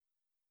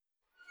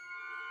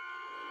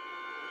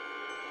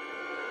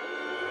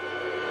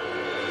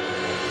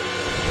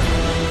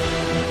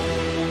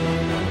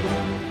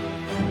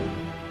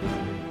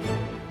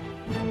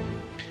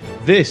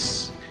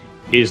This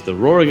is the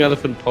Roaring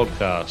Elephant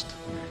Podcast,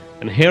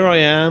 and here I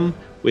am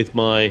with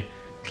my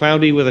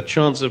cloudy with a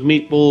chance of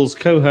meatballs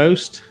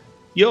co-host,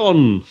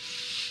 Jon.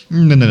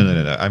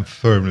 No. I'm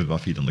firm with my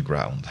feet on the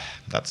ground.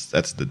 That's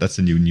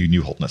the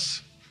new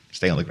hotness.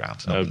 Stay on the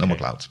ground. No more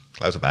clouds.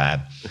 Clouds are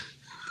bad.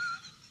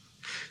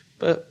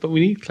 But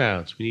we need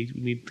clouds. We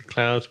need the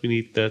clouds. We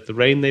need the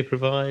rain they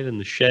provide, and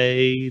the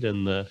shade,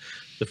 and the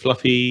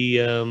fluffy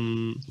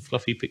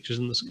pictures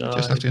in the sky.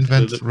 Just have to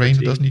invent rain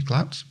that doesn't need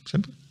clouds.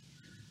 Simple.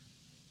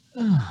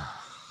 That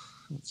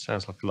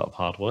sounds like a lot of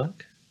hard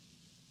work.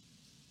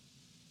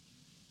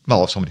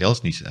 Well, if somebody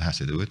else has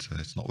to do it,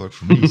 it's not work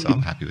for me, so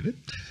I'm happy with it.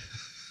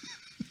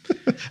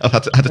 I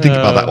had to think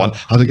about that one.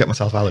 How to get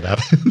myself out of that.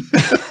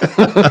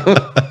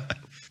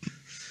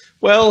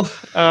 Well,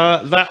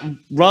 that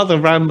rather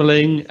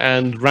rambling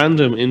and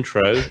random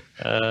intro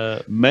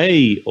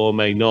may or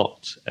may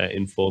not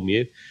inform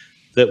you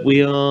that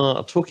we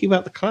are talking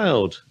about the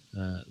cloud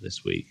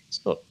this week.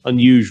 It's not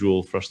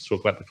unusual for us to talk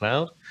about the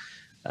cloud,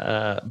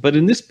 but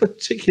in this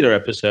particular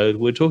episode,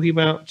 we're talking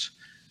about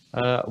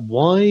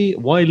why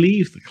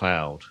leave the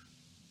cloud,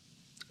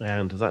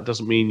 and that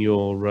doesn't mean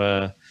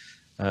you're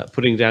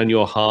putting down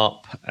your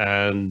harp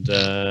and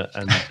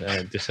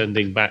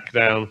descending back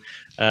down.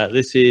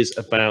 This is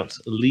about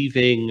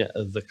leaving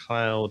the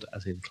cloud,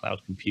 as in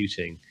cloud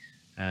computing,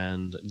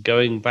 and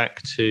going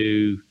back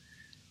to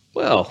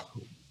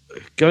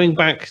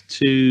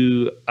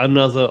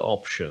another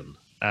option.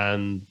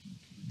 And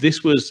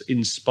this was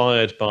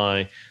inspired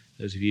by,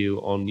 those of you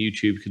on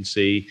YouTube can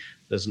see,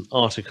 there's an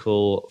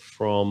article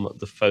from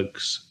the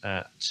folks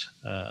at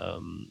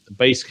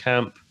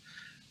Basecamp,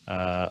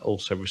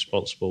 also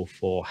responsible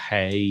for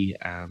Hay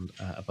and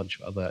a bunch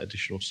of other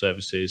additional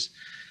services.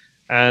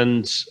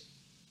 And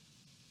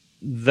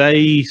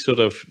they sort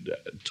of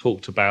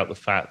talked about the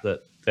fact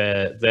that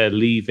they're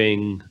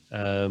leaving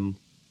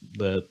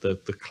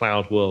the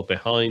cloud world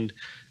behind.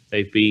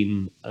 They've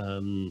been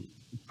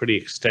pretty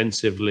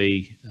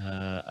extensively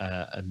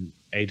an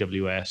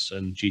AWS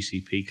and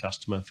GCP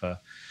customer for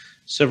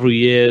several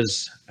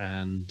years,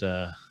 and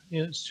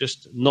it's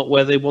just not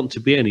where they want to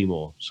be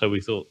anymore. So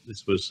we thought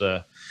this was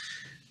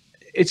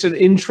it's an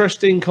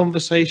interesting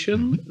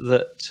conversation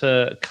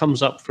that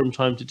comes up from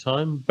time to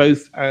time,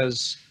 both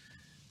as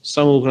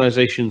some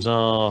organizations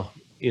are,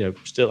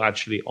 still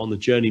actually on the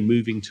journey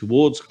moving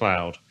towards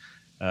cloud,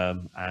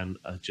 and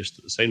just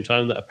at the same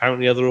time that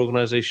apparently other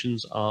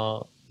organizations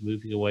are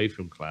moving away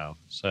from cloud.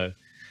 So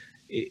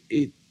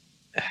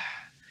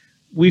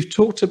we've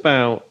talked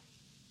about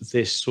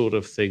this sort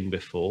of thing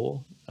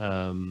before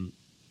a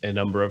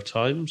number of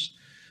times,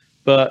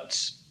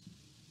 but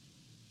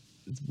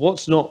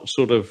what's not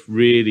sort of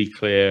really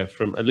clear,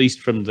 from at least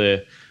from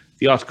the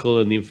article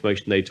and the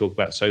information they talk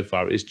about so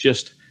far, is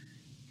just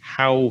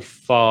how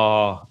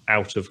far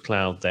out of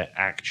cloud they're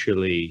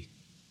actually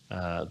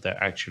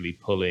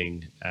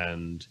pulling.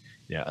 And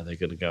are they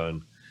going to go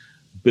and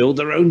build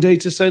their own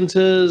data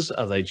centers?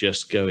 Are they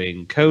just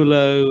going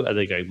colo? Are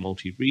they going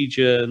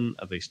multi-region?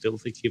 Are they still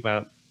thinking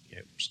about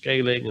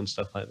scaling and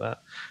stuff like that?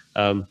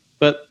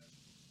 But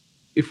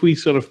if we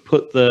sort of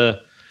put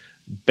the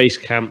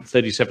Basecamp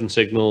 37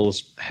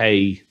 Signals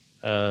Hay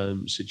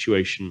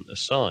situation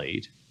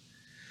aside,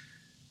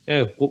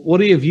 what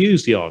are your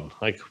views, Jon?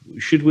 Like,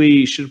 should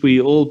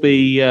we all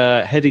be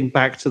heading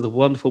back to the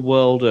wonderful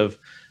world of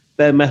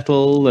bare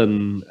metal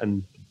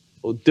and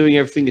doing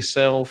everything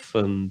yourself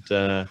and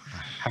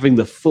having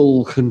the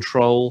full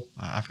control?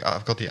 I've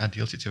got the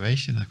ideal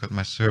situation. I've got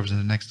my servers in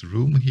the next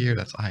room here.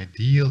 That's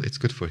ideal. It's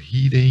good for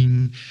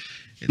heating.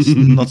 It's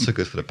not so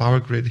good for the power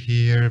grid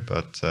here,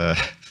 but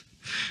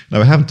now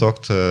we haven't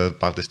talked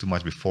about this too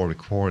much before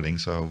recording,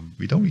 so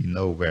we don't really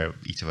know where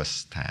each of us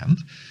stand.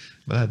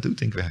 But I do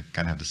think we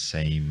kind of have the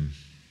same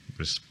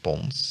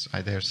response,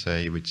 I dare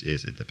say, which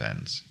is it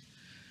depends.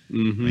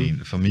 Mm-hmm. I mean,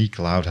 for me,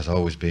 cloud has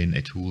always been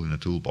a tool in a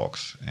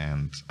toolbox,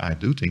 and I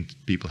do think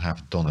people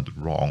have done it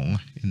wrong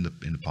in the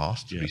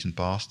past, recent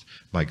past,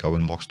 by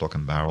going lock, stock,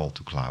 and barrel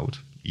to cloud,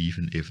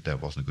 even if there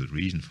wasn't a good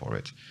reason for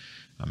it.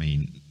 I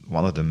mean,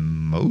 one of the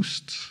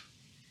most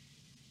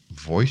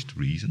voiced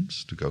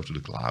reasons to go to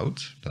the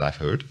cloud that I've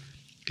heard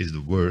is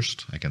the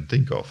worst I can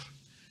think of,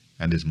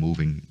 and is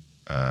moving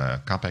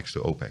CapEx to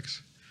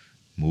OpEx.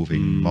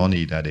 Moving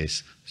money that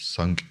is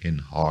sunk in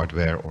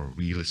hardware or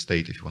real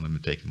estate, if you want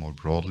to take it more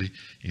broadly,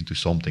 into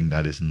something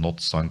that is not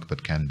sunk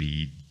but can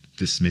be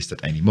dismissed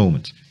at any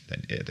moment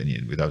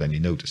without any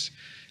notice.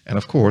 And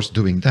of course,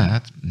 doing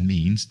that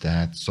means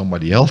that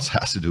somebody else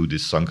has to do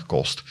this sunk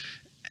cost,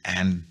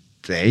 and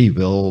they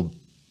will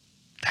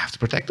have to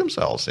protect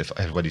themselves. If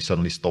everybody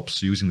suddenly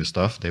stops using the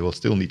stuff, they will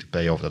still need to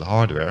pay off that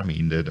hardware. I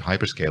mean, the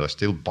hyperscalers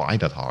still buy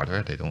that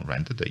hardware. They don't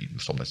rent it. They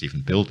sometimes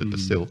even build it, but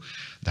still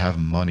they have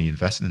money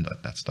invested in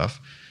that stuff.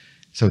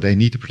 So they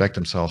need to protect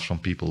themselves from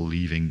people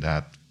leaving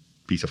that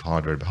piece of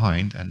hardware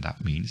behind, and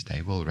that means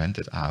they will rent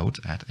it out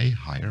at a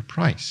higher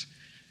price.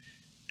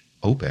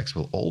 OpEx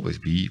will always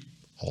be,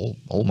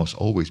 almost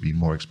always be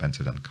more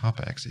expensive than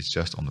CapEx. It's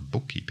just on the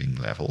bookkeeping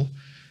level.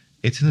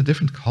 It's in a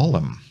different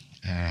column.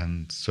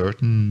 and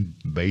certain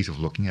ways of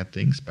looking at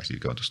things, especially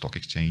if you go to stock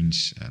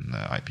exchange and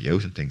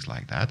IPOs and things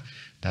like that,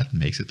 that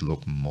makes it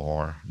look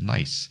more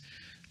nice.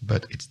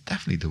 But it's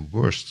definitely the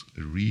worst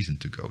reason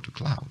to go to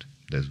cloud.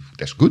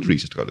 There's good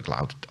reasons to go to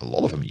cloud, a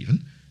lot of them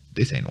even.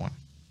 This ain't one.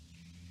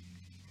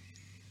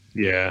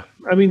 Yeah,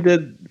 I mean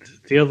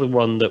the other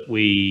one that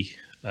we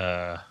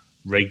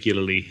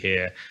regularly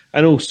hear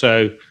and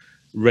also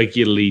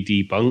regularly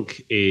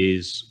debunk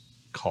is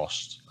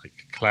cost. Like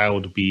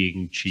cloud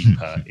being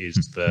cheaper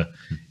is the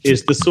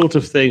sort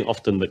of thing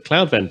often that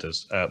cloud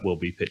vendors will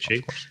be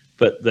pitching,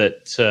 but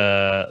that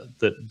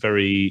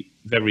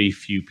very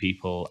few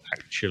people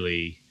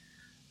actually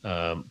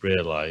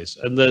realize.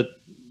 And the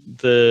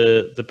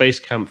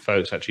Basecamp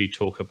folks actually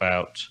talk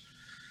about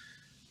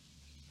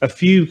a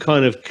few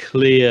kind of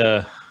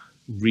clear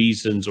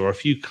reasons or a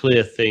few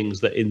clear things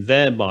that in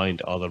their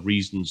mind are the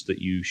reasons that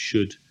you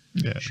should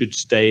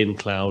stay in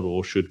cloud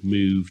or should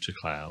move to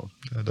cloud.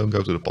 Don't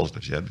go to the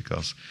positives yet,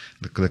 because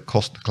the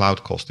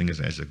cloud costing is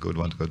a good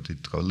one to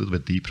go a little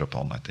bit deeper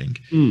upon, I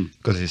think.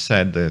 Because as you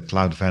said, the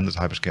cloud vendors,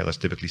 hyperscalers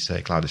typically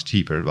say cloud is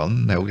cheaper. Well,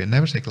 no, they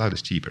never say cloud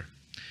is cheaper.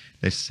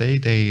 They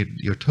say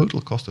your total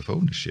cost of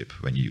ownership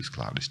when you use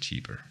cloud is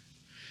cheaper.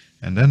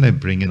 And then they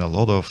bring in a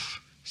lot of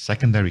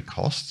secondary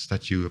costs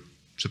that you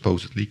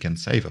supposedly can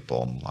save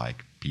upon,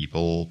 like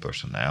people,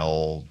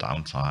 personnel,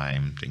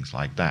 downtime, things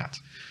like that.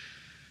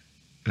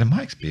 And in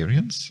my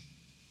experience,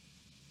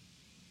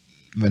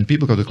 when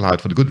people go to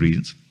cloud for the good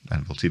reasons,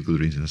 and we'll see the good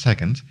reasons in a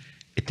second,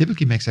 it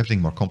typically makes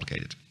everything more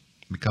complicated.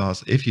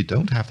 Because if you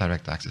don't have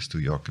direct access to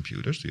your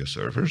computers, to your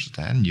servers,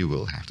 then you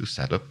will have to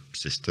set up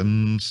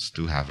systems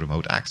to have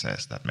remote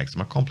access. That makes it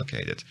more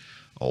complicated.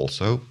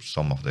 Also,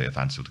 some of the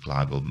advantages of the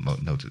cloud, we'll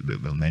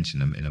mention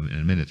them in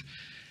a minute,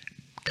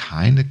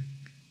 kind of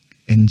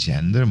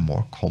engender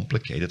more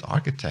complicated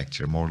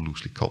architecture, more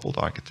loosely coupled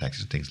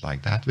architecture, and things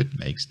like that, which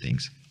makes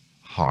things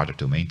harder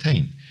to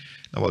maintain.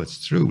 Now, while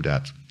it's true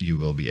that you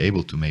will be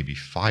able to maybe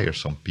fire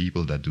some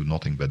people that do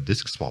nothing but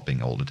disk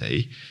swapping all the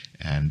day,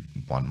 and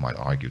one might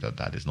argue that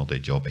that is not a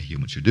job a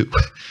human should do,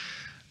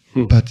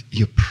 but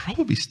you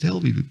probably still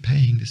will be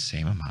paying the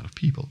same amount of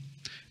people.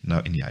 Now,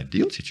 in the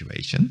ideal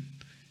situation,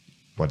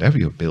 whatever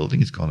you're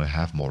building is going to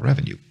have more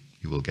revenue.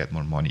 You will get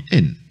more money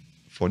in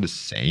for the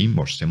same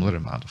or similar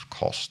amount of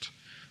cost,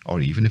 or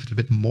even if it's a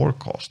bit more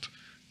cost.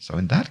 So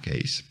in that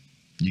case,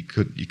 you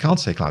can't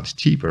say cloud is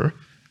cheaper,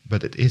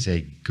 but it is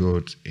a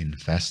good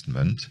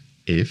investment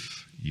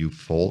if you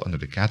fall under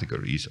the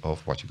categories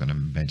of what you're going to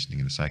be mentioning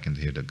in a second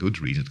here, the good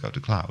reason to go to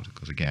cloud.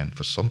 Because again,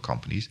 for some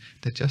companies,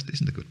 that just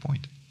isn't a good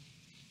point.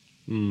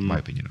 In my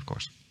opinion, of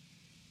course.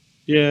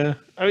 Yeah,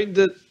 I mean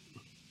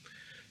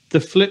the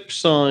flip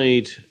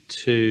side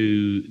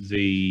to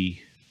the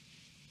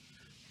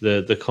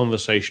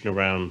conversation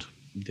around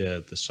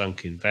the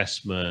sunk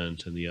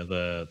investment and the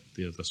other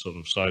sort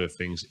of side of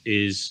things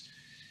is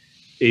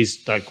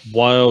like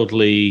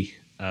wildly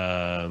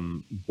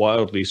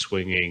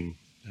swinging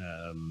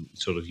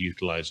sort of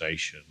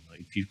utilization.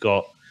 Like if you've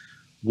got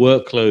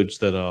workloads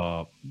that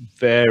are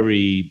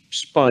very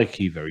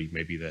spiky,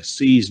 maybe they're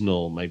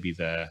seasonal, maybe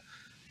they're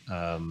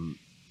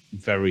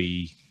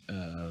vary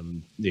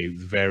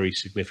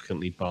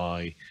significantly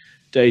by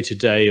day to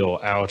day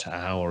or hour to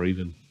hour, or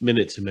even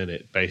minute to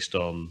minute, based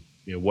on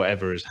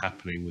whatever is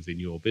happening within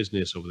your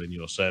business or within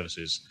your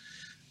services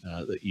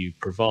that you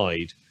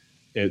provide.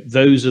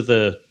 Those are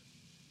the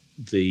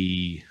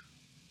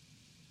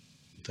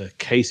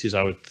cases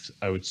I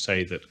would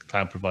say that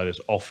cloud providers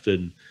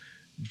often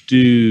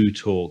do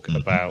talk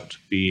about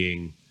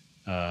being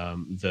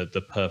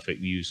the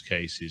perfect use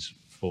cases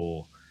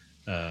for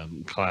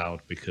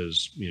cloud,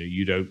 because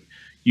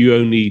you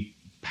only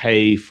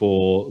pay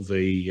for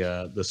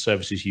the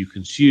services you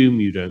consume.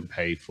 You don't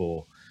pay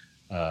for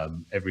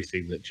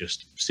everything that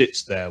just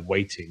sits there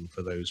waiting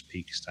for those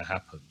peaks to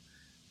happen.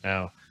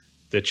 Now,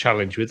 the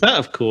challenge with that,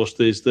 of course,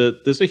 is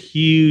that there's a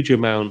huge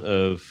amount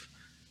of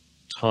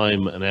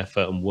time and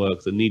effort and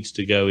work that needs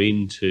to go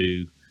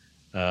into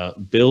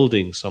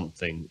building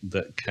something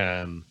that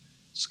can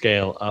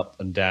scale up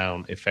and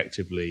down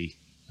effectively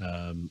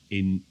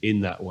in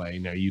that way.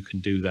 Now, you can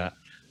do that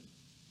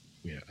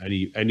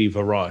any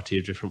variety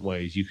of different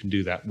ways. You can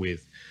do that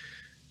with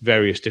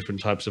various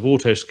different types of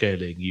auto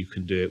scaling. You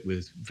can do it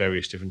with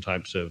various different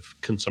types of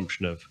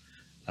consumption of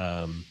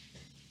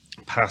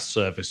PaaS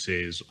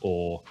services,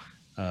 or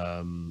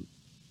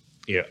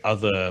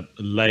other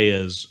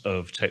layers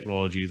of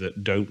technology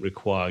that don't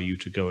require you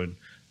to go and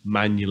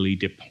manually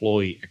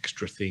deploy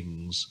extra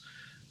things.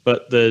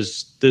 But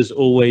there's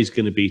always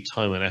going to be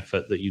time and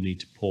effort that you need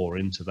to pour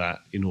into that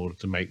in order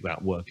to make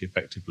that work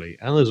effectively.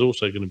 And there's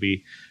also going to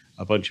be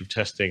a bunch of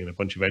testing and a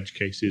bunch of edge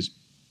cases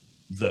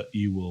that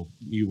you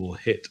will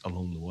hit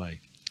along the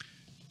way.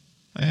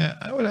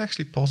 I would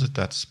actually posit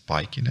that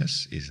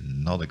spikiness is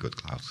not a good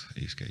cloud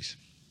use case.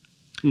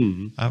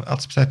 I'll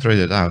separate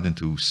it out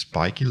into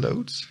spiky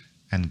loads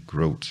and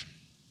growth.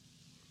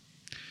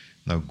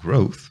 Now,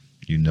 growth,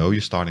 you're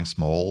starting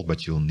small,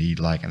 but you'll need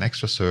like an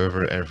extra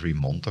server every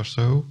month or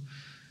so.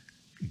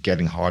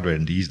 getting hardware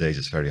in these days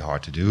is very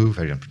hard to do,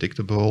 very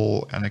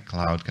unpredictable, and a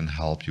cloud can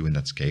help you in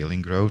that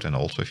scaling growth. And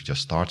also, if you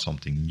just start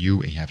something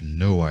new and you have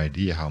no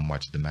idea how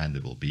much demand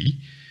it will be,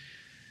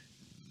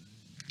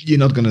 you're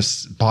not going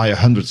to buy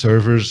 100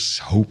 servers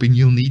hoping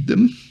you'll need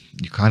them.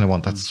 You kind of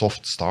want that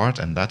soft start,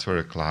 and that's where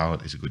a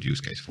cloud is a good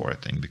use case for, I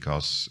think,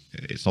 because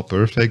it's not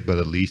perfect, but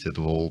at least it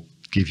will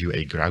give you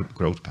a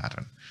growth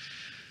pattern.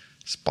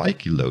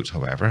 Spiky loads,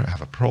 however,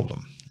 have a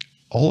problem.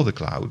 All of the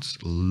clouds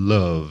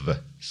love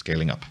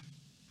scaling up.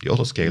 The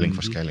auto-scaling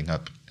for scaling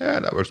up,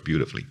 that works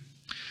beautifully.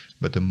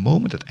 But the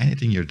moment that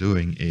anything you're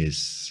doing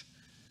has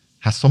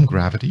some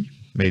gravity,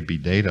 maybe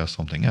data or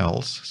something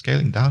else,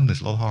 scaling down is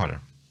a lot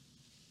harder.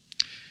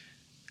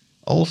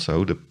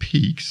 Also, the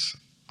peaks,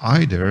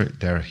 either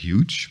they're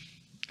huge,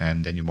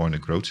 and then you're more in a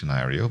growth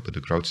scenario, but the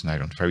growth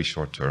scenario is very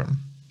short term,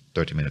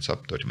 30 minutes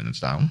up, 30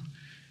 minutes down.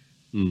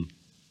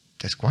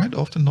 There's quite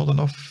often not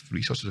enough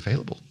resources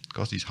available,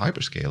 because these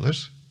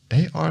hyperscalers,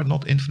 they are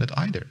not infinite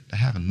either. They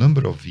have a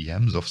number of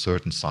VMs of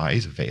certain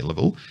size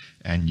available,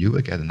 and you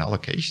will get an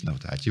allocation of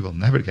that. You will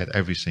never get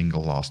every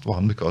single last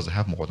one because they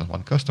have more than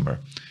one customer.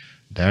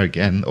 They're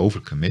again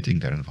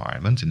overcommitting their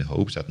environment in the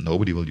hopes that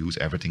nobody will use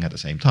everything at the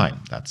same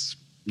time. That's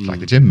like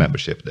the gym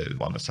membership. They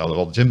want to sell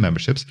all the gym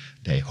memberships.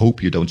 They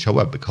hope you don't show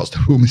up because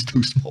the room is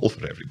too small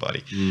for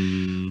everybody.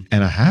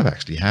 And I have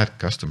actually had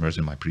customers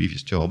in my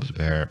previous jobs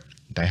where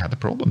they had a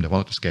problem. They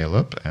wanted to scale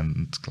up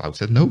and cloud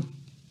said no.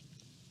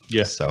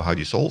 Yes. So how do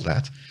you solve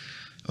that?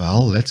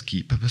 Well, let's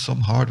keep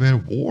some hardware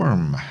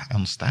warm,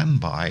 on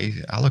standby,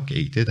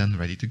 allocated and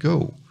ready to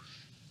go.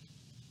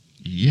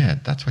 Yeah,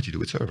 that's what you do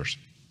with servers.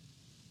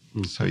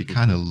 So you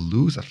kind of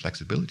lose that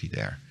flexibility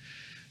there.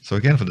 So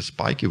again, for the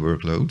spiky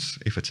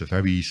workloads, if it's a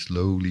very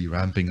slowly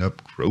ramping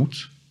up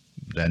growth,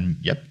 then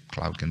yep,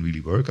 cloud can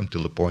really work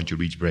until the point you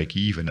reach break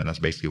even. And that's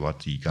basically what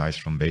the guys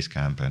from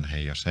Basecamp and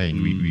Hey are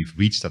saying. We've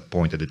reached that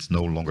point that it's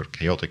no longer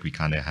chaotic. We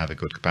kind of have a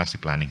good capacity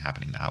planning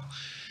happening now.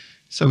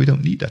 So we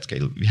don't need that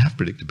scale. We have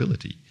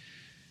predictability.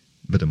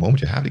 But the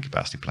moment you have the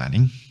capacity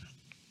planning,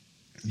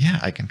 yeah,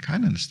 I can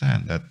kind of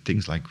understand that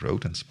things like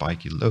growth and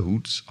spiky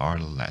loads are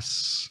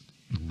less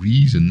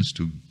reasons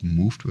to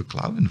move to a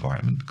cloud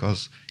environment,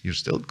 because you're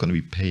still going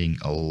to be paying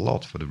a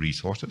lot for the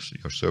resources.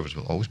 Your service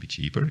will always be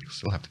cheaper. You'll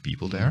still have the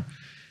people there.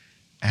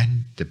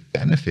 And the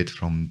benefit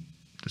from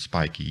the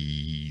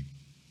spiky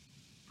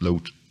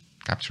load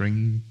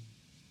capturing,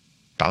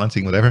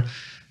 balancing, whatever,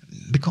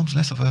 becomes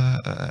less of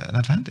an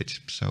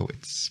advantage. So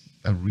it's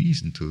a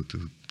reason to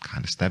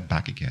kind of step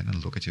back again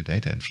and look at your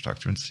data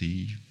infrastructure and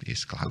see,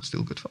 is cloud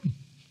still good for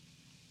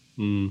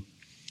me?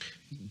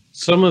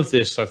 Some of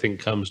this, I think,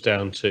 comes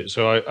down to,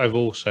 so I've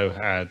also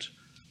had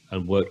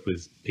and worked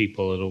with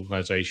people and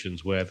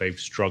organizations where they've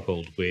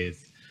struggled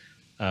with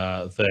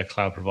their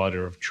cloud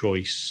provider of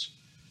choice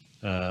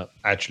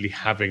actually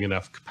having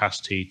enough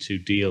capacity to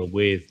deal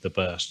with the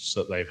bursts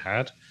that they've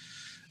had.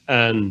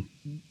 And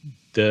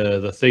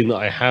the thing that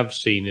I have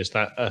seen is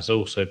that has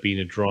also been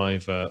a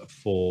driver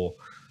for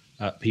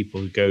people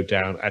who go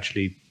down,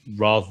 actually,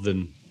 rather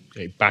than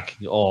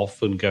backing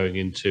off and going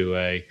into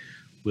a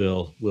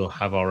we'll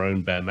have our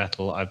own bare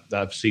metal.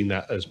 I've seen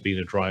that as being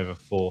a driver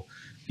for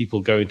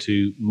people going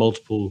to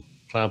multiple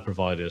cloud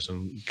providers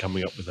and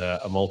coming up with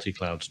a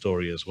multi-cloud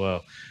story as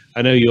well.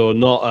 I know you're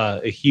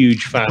not a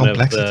huge fan of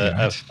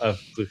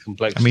the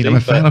complexity. I mean, I'm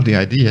a fan of the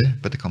idea,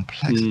 but the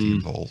complexity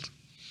involved.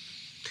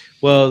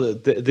 Well,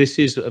 this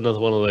is another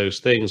one of those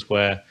things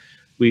where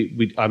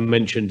I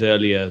mentioned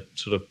earlier,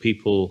 sort of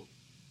people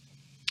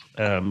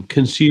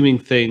consuming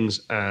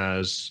things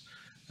as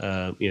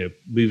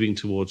moving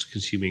towards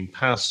consuming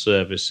PaaS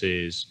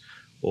services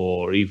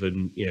or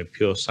even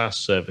pure SaaS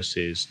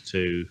services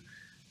to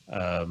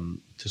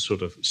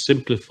sort of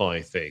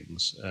simplify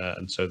things,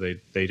 and so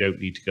they don't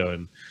need to go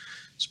and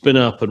spin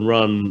up and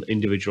run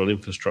individual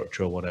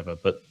infrastructure or whatever.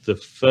 But the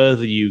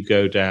further you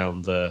go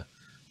down the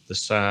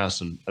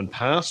SaaS and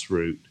PaaS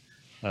route,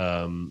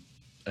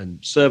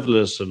 and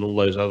serverless and all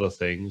those other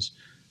things,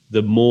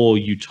 the more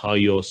you tie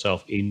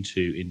yourself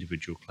into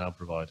individual cloud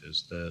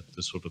providers, the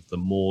sort of the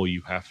more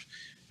you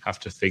have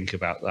to think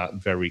about that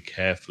very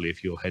carefully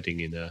if you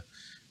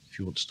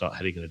want to start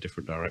heading in a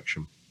different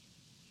direction.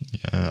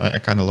 Yeah, I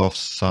kind of love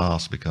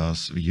SaaS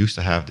because we used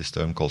to have this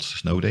term called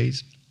snow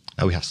days.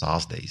 Now we have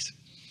SaaS days.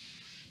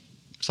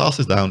 SaaS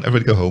is down,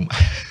 everybody go home.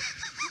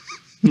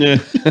 Yeah.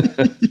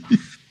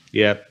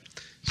 Yeah.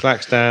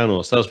 Slack's down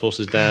or Salesforce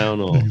is down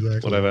or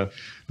whatever.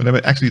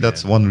 But actually,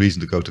 that's one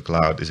reason to go to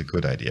cloud is a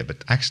good idea.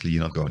 But actually,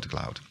 you're not going to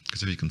cloud.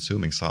 Because if you're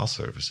consuming SaaS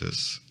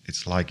services,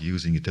 it's like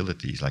using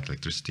utilities like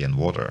electricity and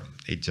water.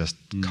 It just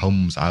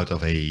comes out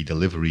of a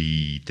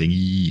delivery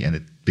thingy and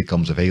it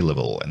becomes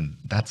available. And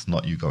that's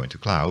not you going to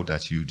cloud.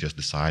 That's you just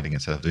deciding,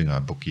 instead of doing a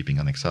bookkeeping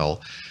on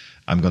Excel,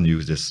 I'm going to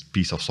use this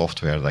piece of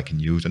software that I can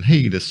use. And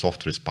hey, this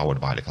software is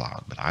powered by the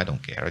cloud. But I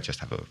don't care. I just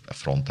have a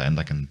front end.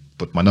 I can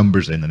put my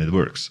numbers in and it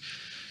works.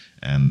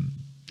 And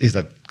Is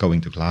that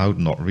going to cloud?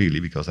 Not really,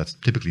 because that's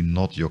typically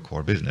not your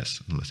core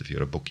business, unless if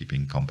you're a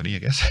bookkeeping company, I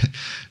guess.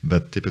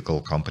 But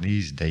typical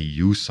companies, they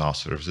use SaaS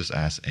services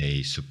as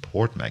a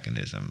support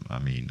mechanism. I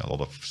mean, a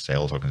lot of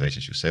sales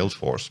organizations use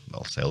Salesforce.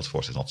 Well,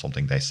 Salesforce is not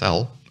something they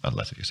sell,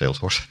 unless if you're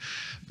Salesforce.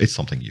 It's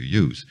something you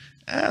use.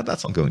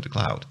 That's not going to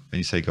cloud. When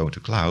you say going to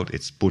cloud,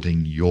 it's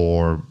putting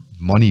your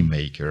money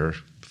maker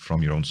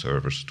from your own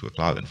servers to a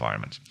cloud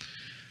environment.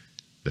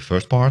 The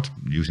first part,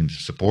 using the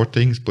support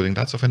things, putting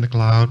that stuff in the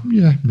cloud,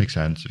 yeah, makes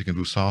sense. If you can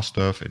do SaaS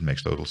stuff, it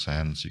makes total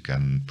sense. You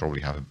can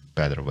probably have a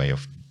better way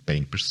of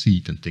paying per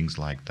seat and things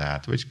like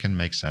that, which can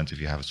make sense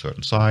if you have a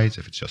certain size.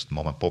 If it's just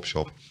mom and pop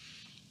shop,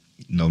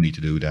 no need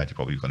to do that. You're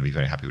probably going to be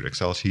very happy with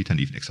Excel sheet,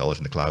 and even Excel is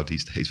in the cloud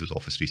these days with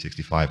Office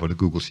 365 or the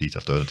Google Sheets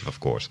alternative, of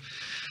course.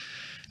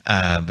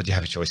 But you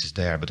have choices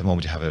there. But the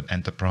moment you have an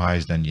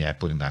enterprise, then yeah,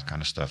 putting that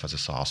kind of stuff as a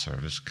SaaS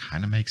service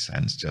kind of makes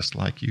sense. Just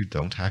like you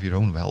don't have your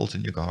own wells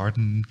in your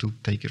garden to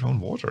take your own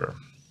water.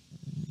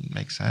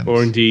 Makes sense.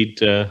 Or indeed,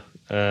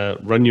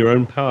 run your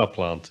own power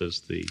plant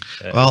as the.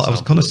 Well, I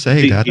was going to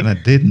say that, and I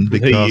didn't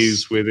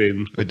because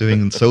we're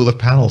doing solar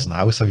panels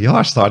now, so we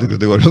are starting to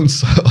do our own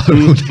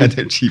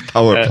energy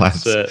power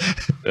plants.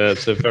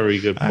 That's a very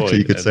good point. Actually,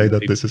 you could say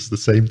that this is the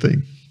same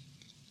thing.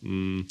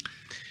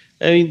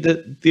 I mean,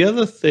 the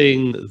other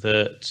thing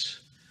that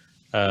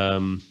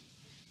I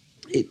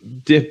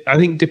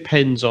think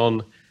depends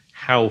on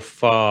how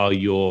far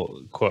you're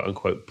quote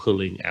unquote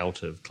pulling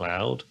out of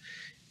cloud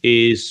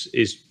is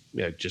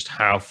just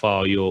how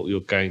far you're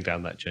going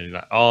down that journey.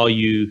 Like, are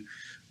you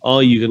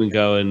going to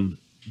go and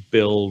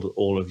build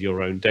all of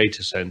your own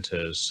data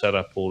centers, set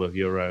up all of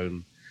your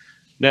own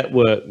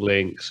network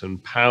links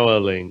and power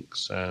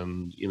links,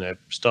 and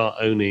start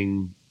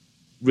owning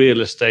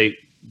real estate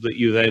that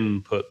you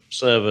then put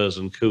servers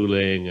and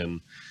cooling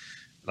and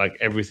like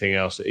everything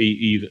else?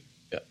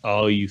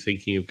 Are you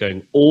thinking of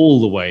going all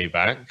the way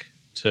back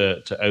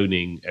to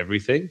owning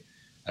everything?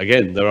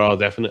 Again, there are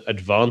definite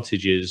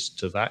advantages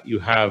to that. You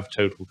have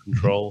total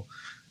control,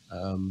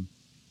 and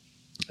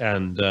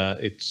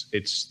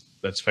it's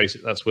let's face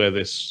it, that's where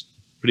this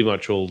pretty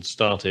much all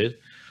started.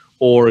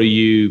 Or are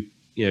you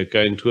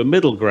going to a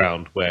middle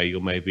ground where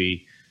you're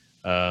maybe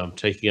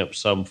taking up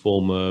some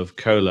form of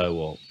colo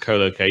or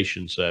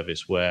co-location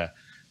service where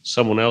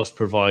someone else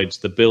provides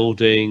the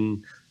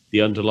building,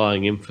 the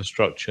underlying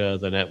infrastructure,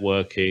 the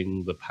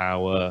networking, the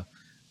power,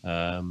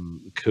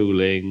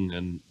 cooling,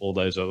 and all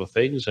those other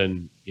things,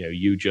 and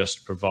you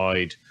just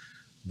provide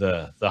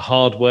the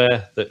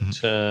hardware that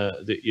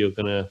that you're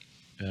going to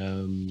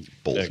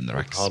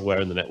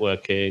hardware and the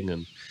networking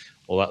and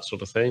all that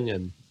sort of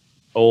thing.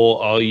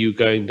 Or are you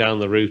going down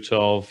the route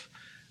of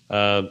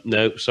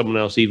no, someone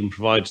else even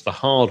provides the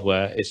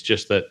hardware. It's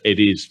just that it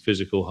is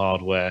physical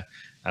hardware,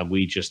 and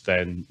we just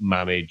then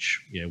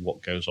manage,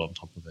 what goes on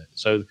top of it.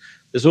 So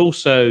there's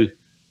also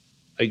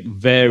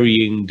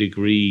varying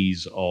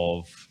degrees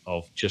of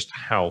just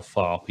how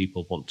far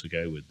people want to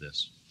go with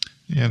this.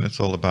 Yeah, and it's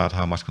all about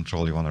how much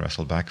control you want to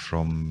wrestle back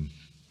from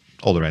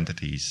other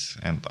entities.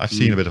 And I've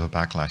seen a bit of a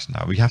backlash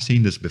now. We have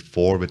seen this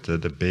before with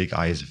the big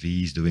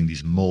ISVs doing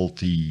these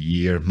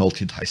multi-year,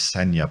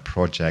 multi-decennia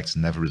projects,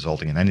 never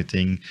resulting in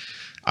anything.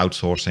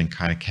 Outsourcing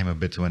kind of came a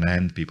bit to an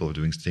end. People are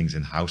doing things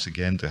in-house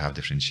again to have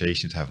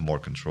differentiation, to have more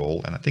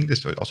control. And I think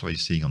this is also what you're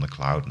seeing on the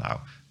cloud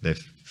now.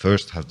 They've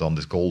first have done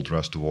this gold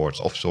rush towards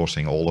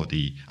outsourcing all of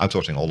the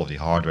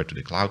hardware to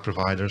the cloud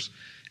providers.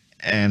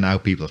 And now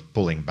people are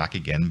pulling back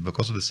again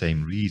because of the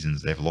same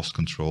reasons. They've lost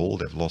control.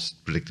 They've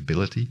lost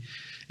predictability.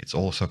 It's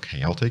also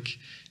chaotic.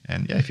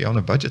 And yeah, if you want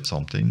to budget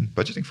something,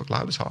 budgeting for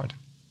cloud is hard.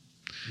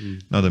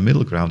 Now, the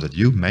middle ground that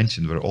you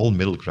mentioned were all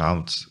middle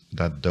grounds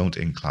that don't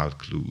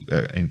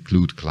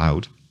include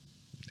cloud.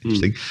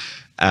 Interesting.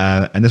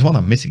 And there's one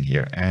I'm missing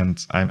here.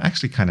 And I'm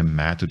actually kind of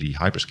mad to the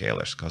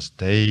hyperscalers because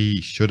they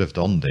should have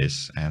done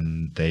this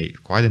and they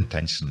quite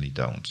intentionally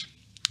don't.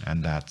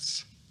 And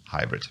that's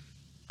hybrid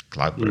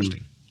cloud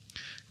bursting.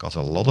 Because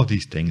a lot of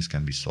these things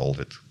can be solved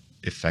with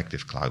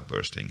effective cloud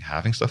bursting,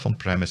 having stuff on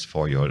premise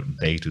for your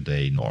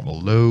day-to-day normal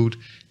load.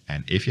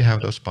 And if you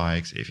have those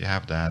spikes, if you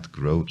have that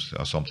growth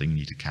or something you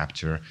need to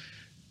capture,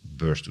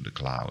 burst to the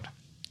cloud.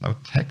 Now,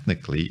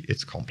 technically,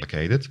 it's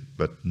complicated,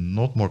 but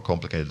not more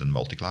complicated than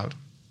multi-cloud,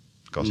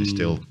 because you're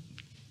still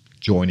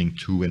joining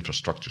two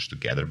infrastructures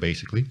together,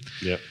 basically.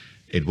 Yeah.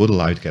 It would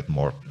allow you to get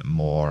more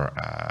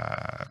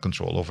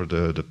control over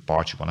the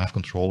parts you want to have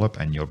control of,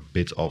 and your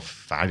bit of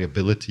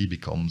variability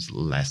becomes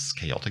less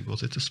chaotic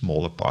because it's a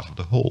smaller part of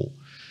the whole.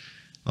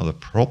 Now, the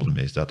problem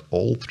is that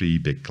all three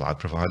big cloud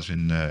providers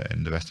in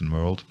the Western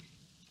world,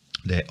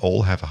 they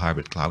all have a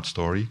hybrid cloud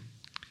story,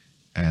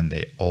 and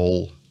they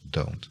all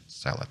don't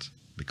sell it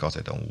because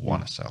they don't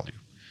want to sell you.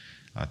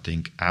 I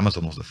think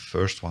Amazon was the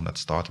first one that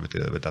started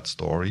with that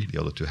story. The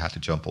other two had to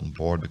jump on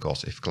board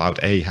because if Cloud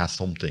A has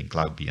something,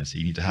 Cloud B and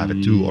C need to have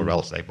it too, or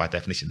else they by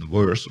definition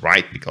worse,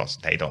 right? Because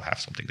they don't have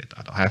something that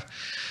I don't have.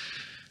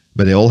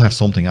 But they all have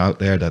something out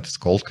there that's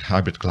called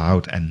hybrid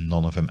cloud, and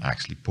none of them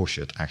actually push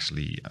it.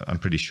 Actually, I'm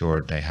pretty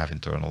sure they have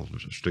internal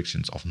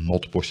restrictions of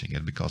not pushing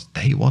it because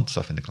they want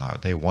stuff in the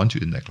cloud. They want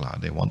you in the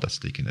cloud. They want that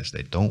stickiness.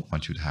 They don't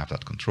want you to have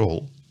that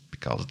control,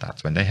 because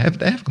that's when they have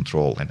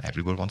control, and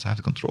everyone wants to have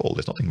the control.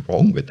 There's nothing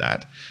wrong with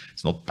that.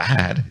 It's not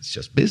bad. It's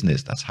just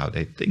business. That's how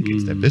they think.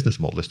 It's their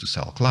business model is to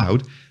sell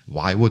cloud.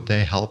 Why would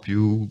they help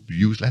you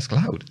use less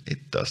cloud?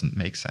 It doesn't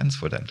make sense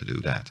for them to do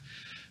that.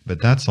 But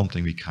that's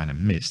something we kind of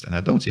missed. And I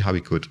don't see how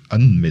we could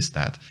unmiss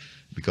that,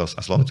 because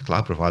as long as the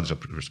cloud providers are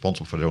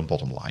responsible for their own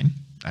bottom line,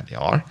 and they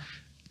are,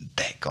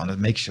 they're going to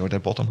make sure their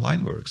bottom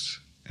line works.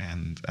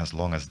 And as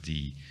long as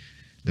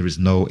there is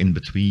no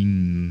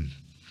in-between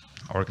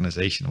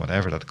organization,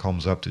 whatever, that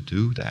comes up to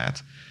do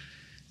that,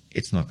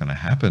 it's not going to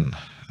happen.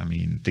 I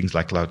mean, things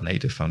like Cloud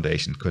Native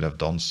Foundation could have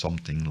done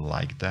something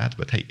like that,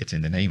 but hey, it's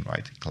in the name,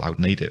 right? Cloud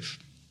Native.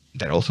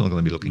 They're also not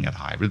going to be looking at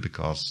hybrid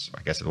because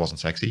I guess it wasn't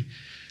sexy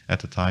at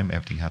the time.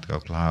 Everything had to go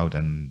cloud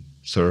and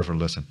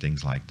serverless and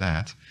things like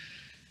that.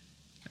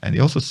 And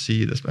you also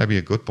see, that's maybe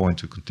a good point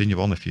to continue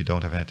on if you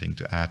don't have anything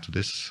to add to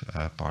this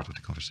part of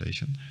the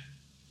conversation.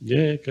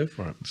 Yeah, go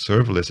for it.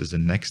 Serverless is the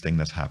next thing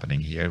that's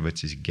happening here,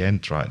 which is again,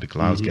 the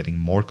cloud's getting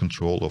more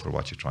control over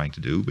what you're trying to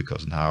do,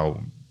 because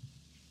now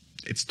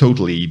it's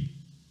totally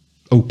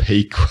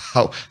opaque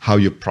how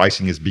your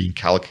pricing is being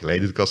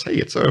calculated, because hey,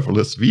 it's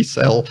serverless, we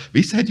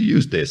said you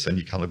use this and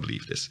you cannot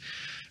believe this.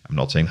 I'm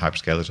not saying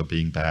hyperscalers are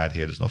being bad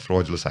here. There's no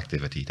fraudulent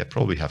activity. They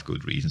probably have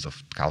good reasons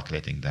of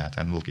calculating that,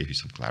 and we'll give you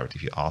some clarity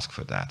if you ask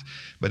for that.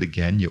 But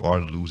again, you are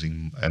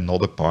losing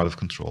another part of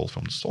control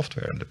from the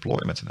software and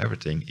deployments and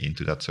everything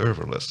into that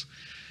serverless.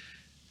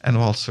 And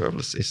while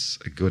serverless is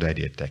a good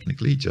idea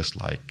technically, just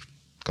like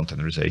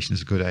containerization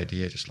is a good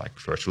idea, just like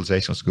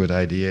virtualization is a good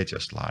idea,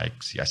 just like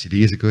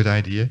CI/CD is a good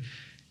idea,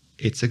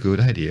 it's a good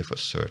idea for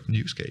certain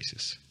use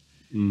cases.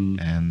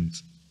 And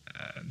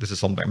this is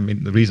something, I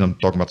mean, the reason I'm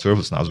talking about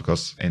serverless now is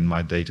because in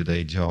my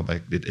day-to-day job,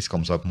 it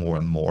comes up more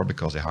and more,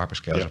 because the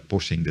hyperscalers are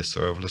pushing this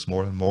serverless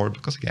more and more,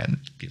 because again,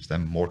 it gives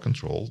them more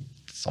control.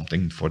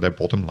 Something for their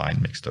bottom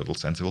line, makes total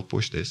sense. They will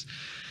push this.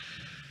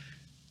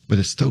 But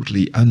it's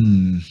totally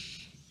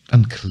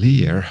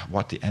unclear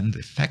what the end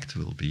effect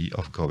will be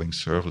of going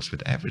serverless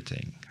with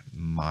everything.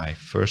 My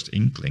first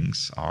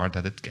inklings are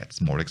that it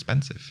gets more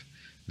expensive.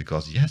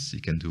 Because yes,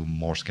 you can do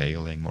more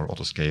scaling, more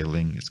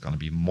auto-scaling, it's going to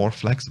be more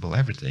flexible,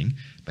 everything.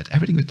 But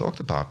everything we talked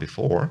about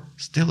before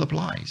still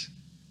applies.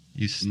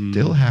 You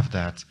still have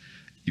that,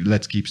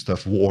 let's keep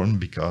stuff warm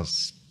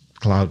because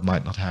cloud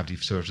might not have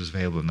these services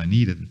available and I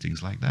need it and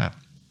things like that.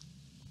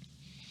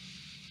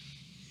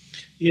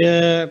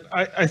 Yeah,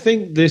 I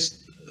think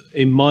this,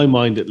 in my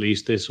mind at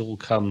least, this all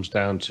comes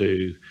down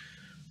to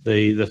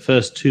the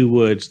first two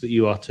words that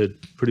you uttered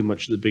pretty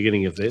much at the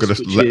beginning of this. Could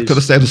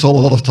have saved us all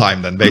a lot of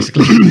time then,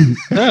 basically.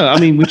 No,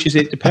 I mean, which is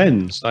it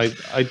depends. I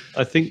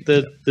think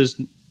that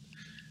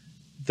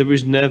there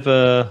is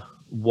never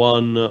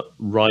one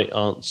right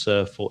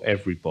answer for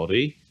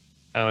everybody.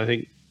 And I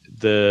think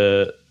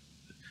the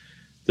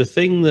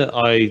thing that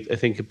I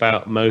think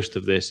about most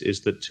of this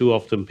is that too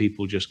often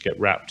people just get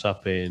wrapped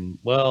up in,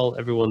 well,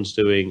 everyone's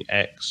doing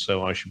X,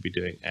 so I should be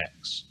doing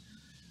X.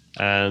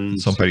 And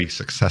some very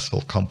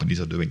successful companies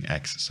are doing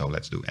X, so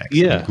let's do X.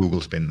 Yeah. And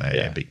Google's been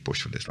a big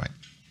push for this, right?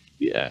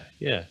 Yeah.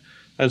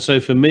 And so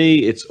for me,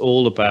 it's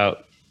all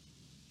about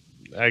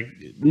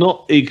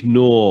not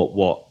ignore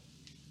what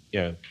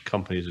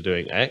companies are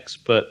doing X,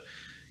 but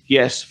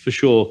yes, for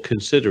sure,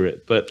 consider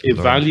it, but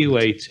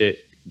evaluate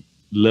it,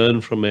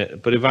 learn from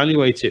it, but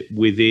evaluate it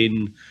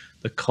within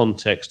the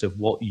context of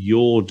what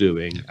you're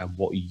doing and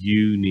what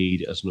you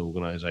need as an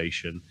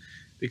organization.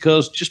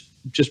 Because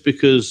just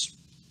because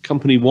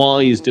company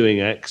Y is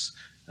doing X,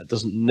 that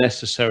doesn't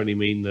necessarily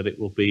mean that it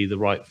will be the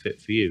right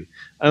fit for you.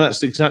 And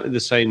that's exactly the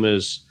same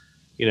as,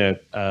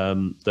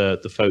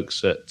 the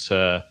folks at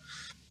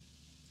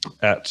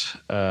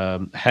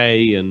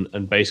Hey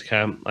and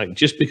Basecamp. Like,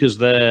 just because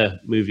they're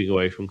moving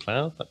away from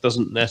cloud, that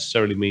doesn't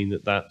necessarily mean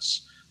that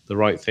that's the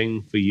right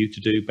thing for you to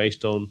do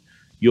based on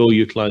your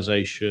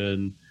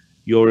utilization,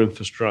 your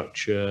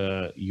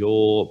infrastructure,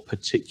 your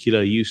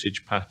particular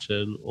usage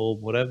pattern, or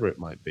whatever it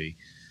might be.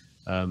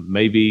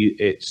 Maybe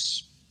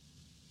it's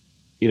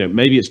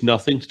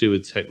nothing to do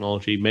with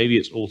technology. Maybe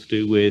it's all to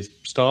do with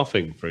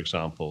staffing, for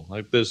example.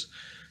 Like there's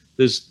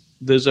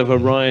a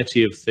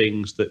variety of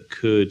things that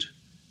could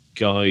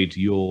guide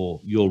your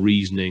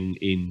reasoning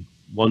in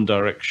one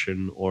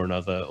direction or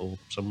another, or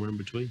somewhere in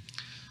between.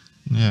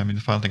 Yeah, I mean,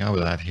 the final thing I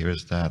would add here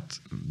is that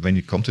when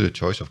you come to the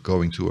choice of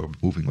going to or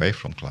moving away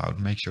from cloud,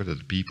 make sure that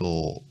the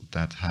people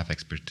that have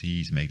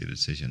expertise make the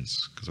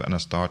decisions. Because when I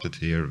started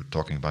here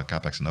talking about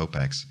CapEx and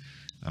OpEx,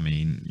 I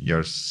mean,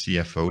 your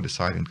CFO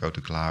deciding to go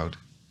to cloud.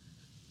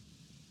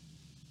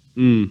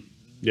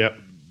 Yep.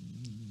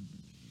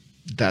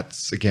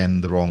 That's,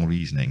 again, the wrong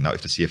reasoning. Now,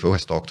 if the CFO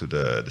has talked to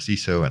the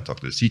CISO and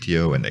talked to the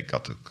CTO and they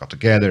got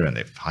together and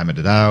they've hammered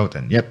it out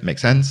and, yep,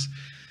 makes sense,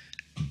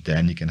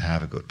 then you can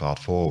have a good path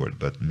forward.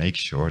 But make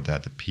sure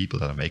that the people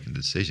that are making the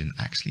decision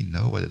actually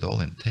know what it all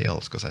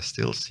entails, because I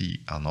still see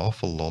an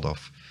awful lot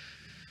of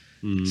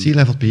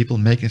C-level people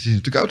making a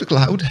decision to go to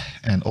cloud,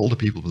 and all the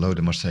people below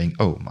them are saying,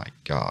 "Oh my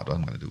God, what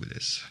am I going to do with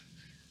this?"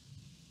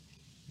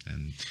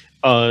 And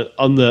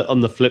on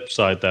the flip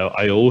side, though,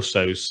 I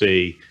also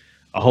see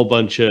a whole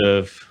bunch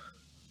of,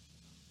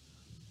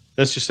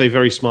 let's just say,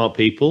 very smart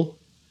people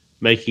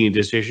making a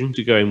decision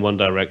to go in one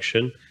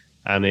direction,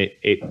 and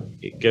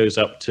it goes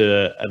up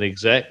to an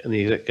exec, and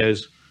the exec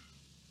goes,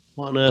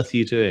 "What on earth are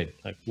you doing?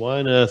 Like, why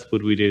on earth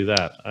would we do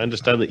that? I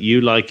understand that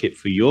you like it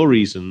for your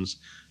reasons,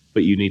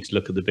 but you need to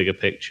look at the bigger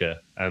picture."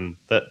 And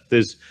that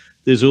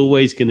there's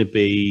always going to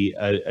be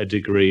a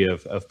degree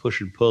of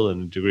push and pull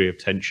and a degree of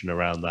tension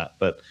around that.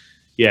 But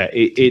yeah,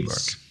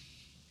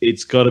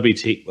 it's got to be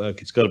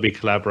teamwork. It's got to be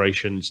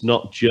collaboration. It's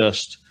not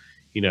just,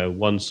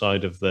 one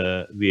side of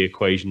the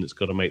equation that's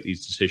got to make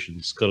these decisions.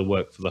 It's got to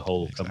work for the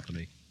whole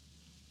company.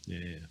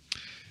 Yeah.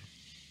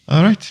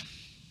 All right.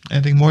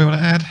 Anything more you want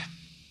to add?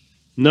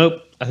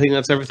 Nope. I think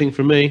that's everything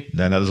from me.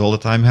 Then that is all the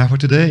time we have for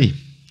today.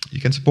 You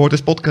can support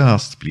this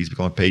podcast. Please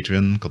become a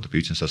patron.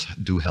 Contributions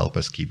do help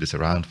us keep this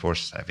around for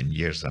 7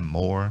 years and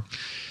more.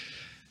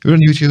 We're on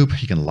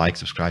YouTube. You can like,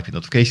 subscribe, hit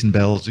notification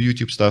bells, do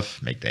YouTube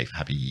stuff, make Dave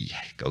happy.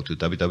 Go to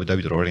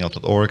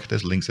www.roaringelf.org.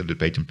 There's links to the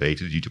Patreon page,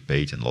 to the YouTube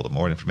page, and a lot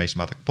more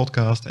information about the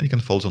podcast. And you can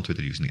follow us on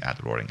Twitter using the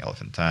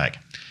 @RoaringElephant tag.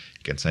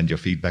 You can send your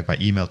feedback by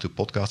email to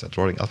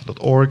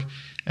podcast@roaringelf.org,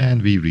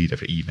 and we read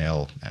every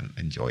email and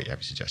enjoy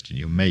every suggestion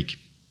you make.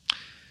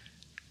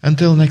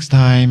 Until next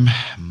time,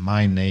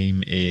 my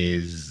name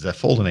is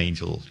Fallen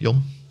Angel,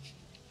 Jon.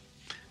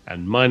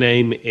 And my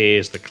name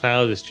is The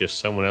Cloud is Just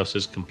Someone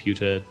Else's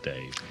Computer,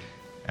 Dave.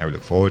 And we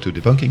look forward to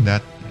debunking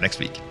that next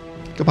week.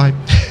 Goodbye.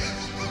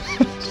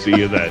 See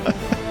you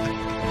then.